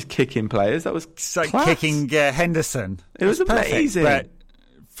came on, just kicking players, that was class. Kicking Henderson. It was amazing. But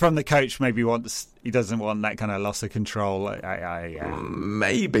from the coach, maybe he doesn't want that kind of loss of control.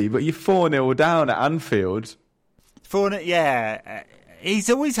 Maybe, but you're 4-0 down at Anfield. 4-0, yeah. He's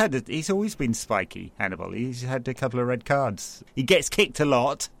always been spiky, Hannibal. He's had a couple of red cards. He gets kicked a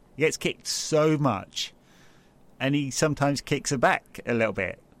lot. He gets kicked so much, and he sometimes kicks it back a little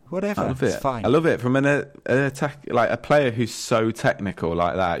bit. Whatever, I love it. It's fine. I love it. From an attack, like a player who's so technical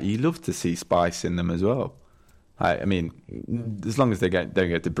like that, you love to see spice in them as well. I mean, as long as they don't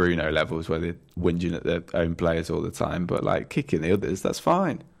get to Bruno levels where they're whinging at their own players all the time, but like kicking the others, that's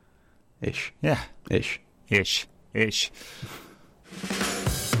fine. Ish. Yeah. Ish.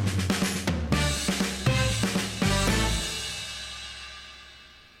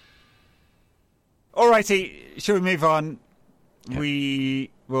 Alrighty, shall we move on? Yeah.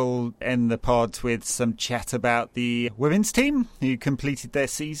 We will end the pod with some chat about the women's team who completed their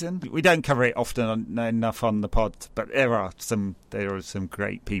season. We don't cover it often enough on the pod, but there are some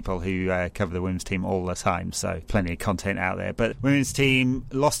great people who cover the women's team all the time, so plenty of content out there. But women's team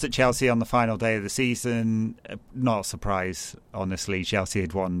lost at Chelsea on the final day of the season. Not a surprise, honestly. Chelsea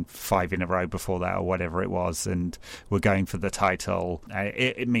had won 5 in a row before that, or whatever it was, and were going for the title.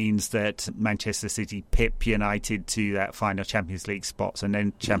 It means that Manchester City pip United to that final Champions League spots, and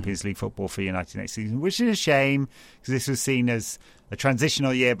then Champions League football for United next season, which is a shame, because this was seen as a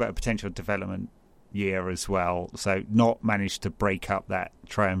transitional year but a potential development year as well. So not managed to break up that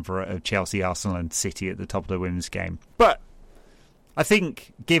triumvirate of Chelsea, Arsenal and City at the top of the women's game. But I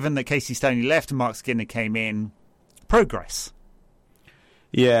think, given that Casey Stoney left and Mark Skinner came in, progress.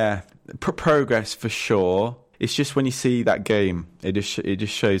 Yeah, progress for sure. It's just when you see that game, it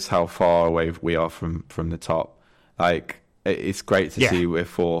just shows how far away we are from the top. Like, it's great to see we're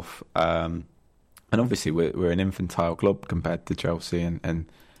fourth, and obviously we're an infantile club compared to Chelsea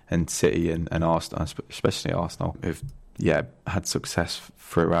and City and Arsenal, especially Arsenal, who've had success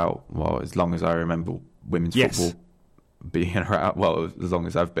throughout. Well, as long as I remember women's football being around. Well, as long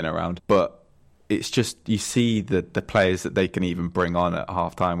as I've been around. But it's just, you see the players that they can even bring on at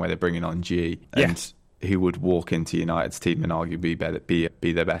half time, where they're bringing on G and who would walk into United's team and arguably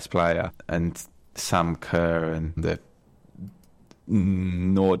be their best player, and Sam Kerr and the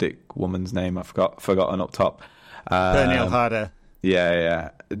Nordic woman's name I've forgotten up top. Pernille Harder. Yeah.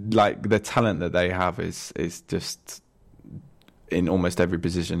 Like, the talent that they have is just, in almost every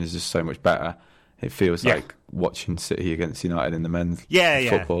position, is just so much better. It feels like watching City against United in the men's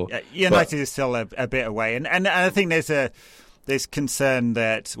football. United is still a bit away, and I think there's concern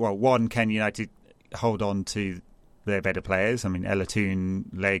that, well, one, can United hold on to their better players? I mean, Ella Toone,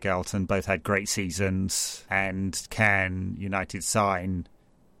 Leigh Galton both had great seasons, and can United sign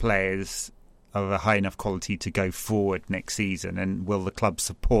players of a high enough quality to go forward next season, and will the club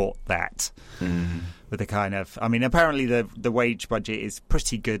support that with the kind of... I mean, apparently the wage budget is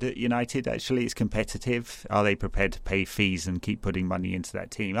pretty good at United, actually. It's competitive. Are they prepared to pay fees and keep putting money into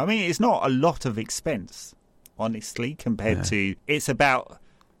that team? I mean, it's not a lot of expense, honestly, compared to... It's about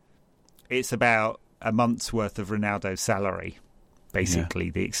a month's worth of Ronaldo's salary, basically,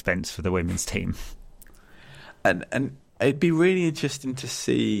 the expense for the women's team. And it'd be really interesting to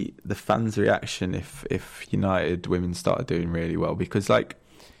see the fans' reaction if United women started doing really well, because like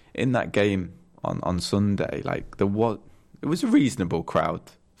in that game on Sunday, like it was a reasonable crowd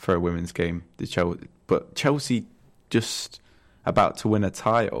for a women's game. But Chelsea just about to win a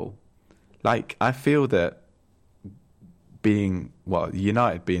title. Like, I feel that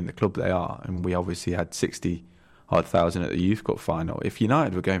United being the club they are, and we obviously had 60,000 at the Youth Cup final. If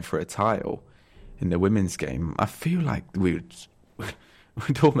United were going for a title in the women's game, I feel like we'd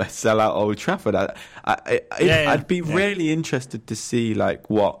almost sell out Old Trafford. I'd be really interested to see like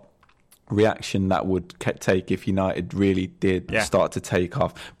what reaction that would take if United really did start to take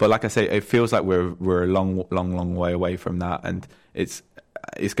off. But like I say, it feels like we're a long way away from that, and it's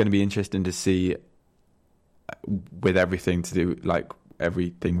going to be interesting to see with everything to do, like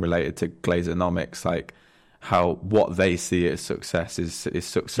everything related to Glazonomics, like what they see as success is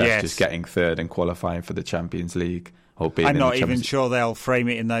success just getting third and qualifying for the Champions League, or being... I'm not even sure they'll frame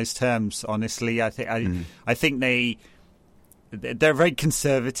it in those terms, honestly. I think they're very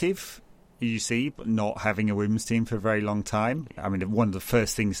conservative, you see, but not having a women's team for a very long time. I mean, one of the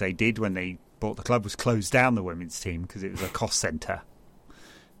first things they did when they bought the club was close down the women's team because it was a cost centre.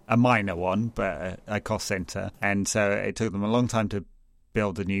 A minor one, but a cost centre. And so it took them a long time to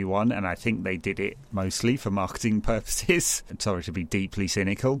build a new one, and I think they did it mostly for marketing purposes. I'm sorry to be deeply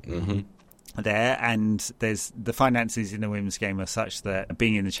cynical there. And there's the finances in the women's game are such that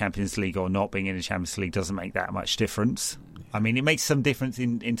being in the Champions League or not being in the Champions League doesn't make that much difference. I mean, it makes some difference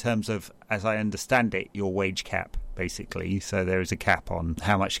in terms of, as I understand it, your wage cap, basically. So there is a cap on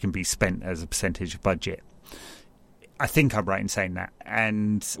how much can be spent as a percentage of budget. I think I'm right in saying that,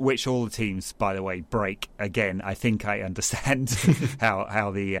 and which all the teams, by the way, break. Again, I think I understand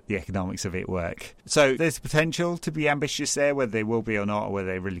how the economics of it work. So there's potential to be ambitious there. Whether they will be or not, or whether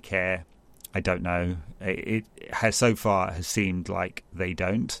they really care, I don't know. It has so far has seemed like they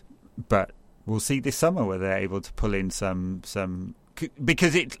don't, but we'll see this summer whether they're able to pull in some.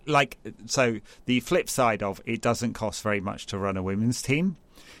 Because the flip side of it doesn't cost very much to run a women's team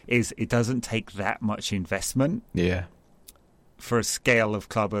is it doesn't take that much investment for a scale of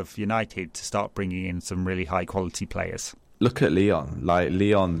club of United to start bringing in some really high quality players. Look at Lyon. Like,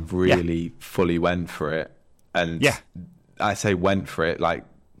 Lyon really fully went for it, and I say went for it, like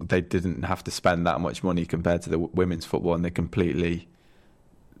they didn't have to spend that much money compared to the women's football, and they completely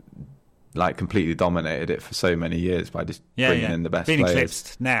dominated it for so many years by just bringing in the best players. Being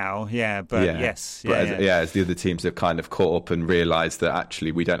eclipsed now, yes. As the other teams have kind of caught up and realised that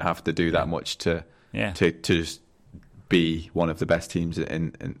actually we don't have to do that much to just be one of the best teams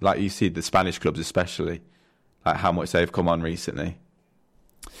in like you see the Spanish clubs especially, like how much they've come on recently.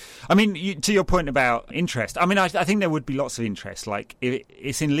 I mean, to your point about interest, I mean, I think there would be lots of interest. Like,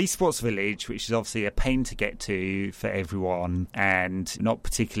 it's in Leigh Sports Village, which is obviously a pain to get to for everyone and not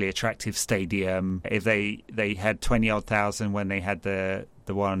particularly attractive stadium. If they had 20-odd thousand when they had the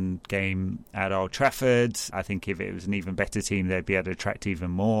one game at Old Trafford, I think if it was an even better team, they'd be able to attract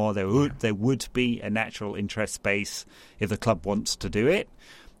even more. There would be a natural interest base if the club wants to do it.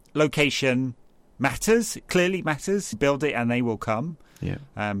 Location matters, clearly matters. Build it and they will come.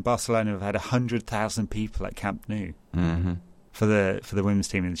 Barcelona have had 100,000 people at Camp Nou for the women's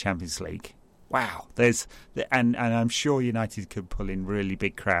team in the Champions League. Wow, and I'm sure United could pull in really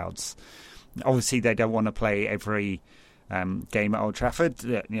big crowds. Obviously, they don't want to play every game at Old Trafford.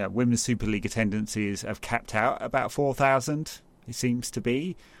 Women's Super League attendances have capped out about 4,000. It seems to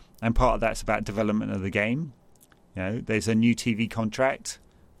be, and part of that's about development of the game. There's a new TV contract.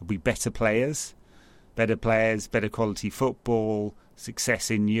 There'll be better players, better quality football. Success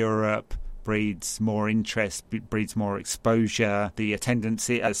in Europe breeds more interest, breeds more exposure. The attendance,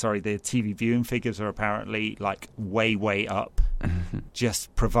 the TV viewing figures are apparently like way up.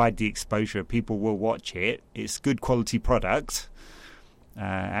 Just provide the exposure. People will watch it. It's good quality product.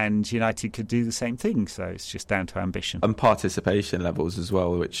 And United could do the same thing. So it's just down to ambition. And participation levels as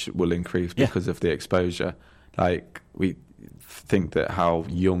well, which will increase because of the exposure. Like, we think that how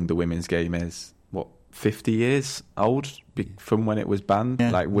young the women's game is, 50 years old from when it was banned.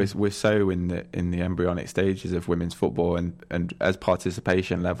 Like, we're so in the embryonic stages of women's football, and as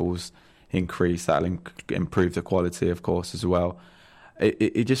participation levels increase, that'll improve the quality, of course, as well.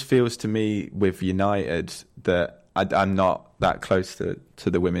 it just feels to me with United that I'm not that close to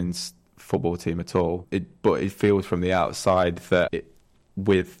the women's football team at all. But it feels from the outside that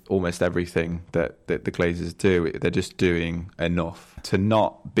with almost everything that the Glazers do, they're just doing enough to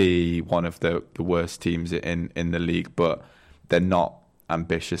not be one of the worst teams in the league, but they're not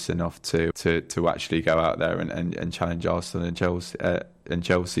ambitious enough to actually go out there and challenge Arsenal and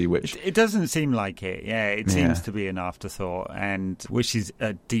Chelsea, which it doesn't seem like it. Yeah, it seems to be an afterthought, and which is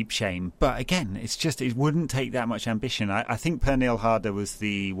a deep shame. But again, it wouldn't take that much ambition. I think Pernille Harder was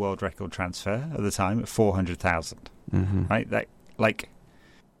the world record transfer at the time at 400,000. Right,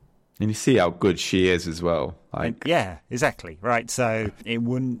 and you see how good she is as well. Yeah, exactly. Right, so it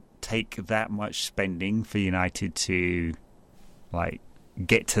wouldn't take that much spending for United to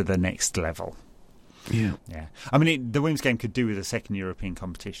get to the next level. Yeah. I mean, the women's game could do with a second European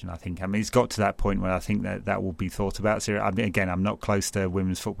competition, I think. I mean, it's got to that point where I think that will be thought about. So, I mean, again, I'm not close to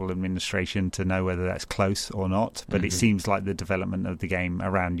Women's Football Administration to know whether that's close or not, but it seems like the development of the game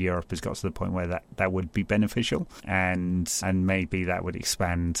around Europe has got to the point where that would be beneficial, and maybe that would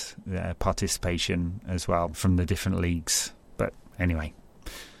expand participation as well from the different leagues. But anyway,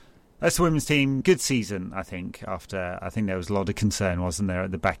 that's the women's team. Good season, I think. I think there was a lot of concern, wasn't there,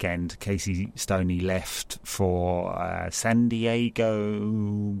 at the back end. Casey Stoney left for San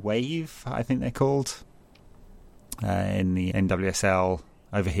Diego Wave, I think they're called, in the NWSL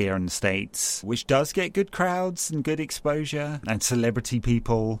over here in the States, which does get good crowds and good exposure and celebrity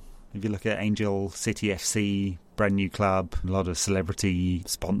people. If you look at Angel City FC, brand new club, a lot of celebrity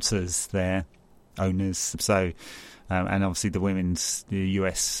sponsors there, owners. So. And obviously the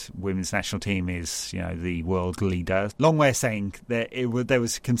US women's national team is, the world leader. Long way of saying that there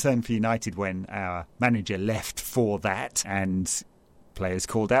was concern for United when our manager left for that, and players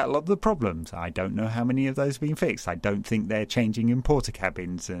called out a lot of the problems. I don't know how many of those have been fixed. I don't think they're changing in porter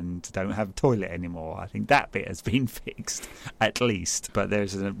cabins and don't have a toilet anymore. I think that bit has been fixed, at least. But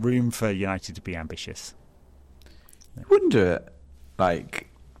there's a room for United to be ambitious. I wonder,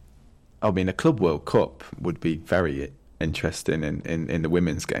 a Club World Cup would be very interesting in the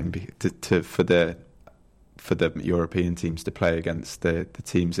women's game for the European teams to play against the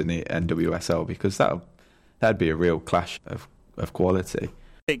teams in the NWSL, because that'd be a real clash of quality.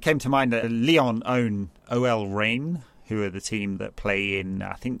 It came to mind that Lyon own OL Reign, who are the team that play in,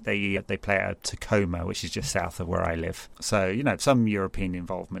 I think they play at Tacoma, which is just south of where I live. So, some European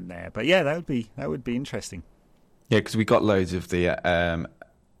involvement there. But yeah, that would be interesting. Yeah, because we got loads of the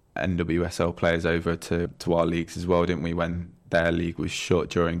NWSL players over to our leagues as well, didn't we, when their league was shut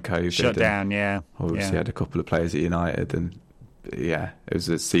during COVID? Shut down, yeah. Obviously had a couple of players at United, and it was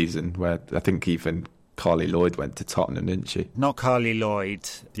a season where I think even Carly Lloyd went to Tottenham, didn't she? Not Carly Lloyd,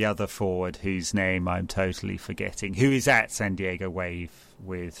 the other forward whose name I'm totally forgetting, who is at San Diego Wave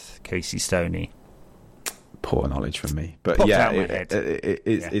with Casey Stoney. Poor knowledge from me. But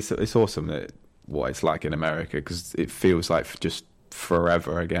it's awesome that what it's like in America, because it feels like just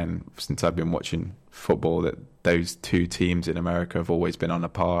forever again since I've been watching football that those two teams in America have always been on a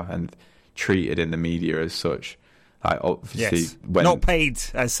par and treated in the media as such. Obviously, not paid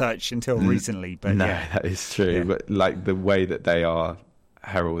as such until recently, but that is true. Yeah. But the way that they are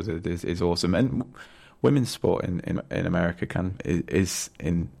heralded is awesome, and women's sport in America is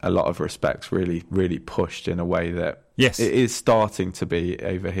in a lot of respects really, really pushed in a way that it is starting to be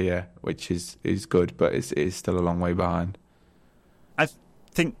over here, which is good, but it is still a long way behind. I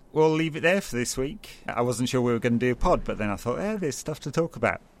think we'll leave it there for this week. I wasn't sure we were going to do a pod, but then I thought, there's stuff to talk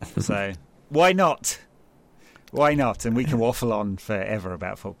about. So why not? Why not? And we can waffle on forever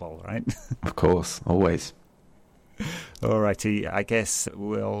about football, right? Of course, always. All righty. I guess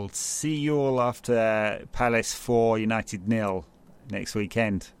we'll see you all after Palace 4, United 0 next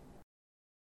weekend.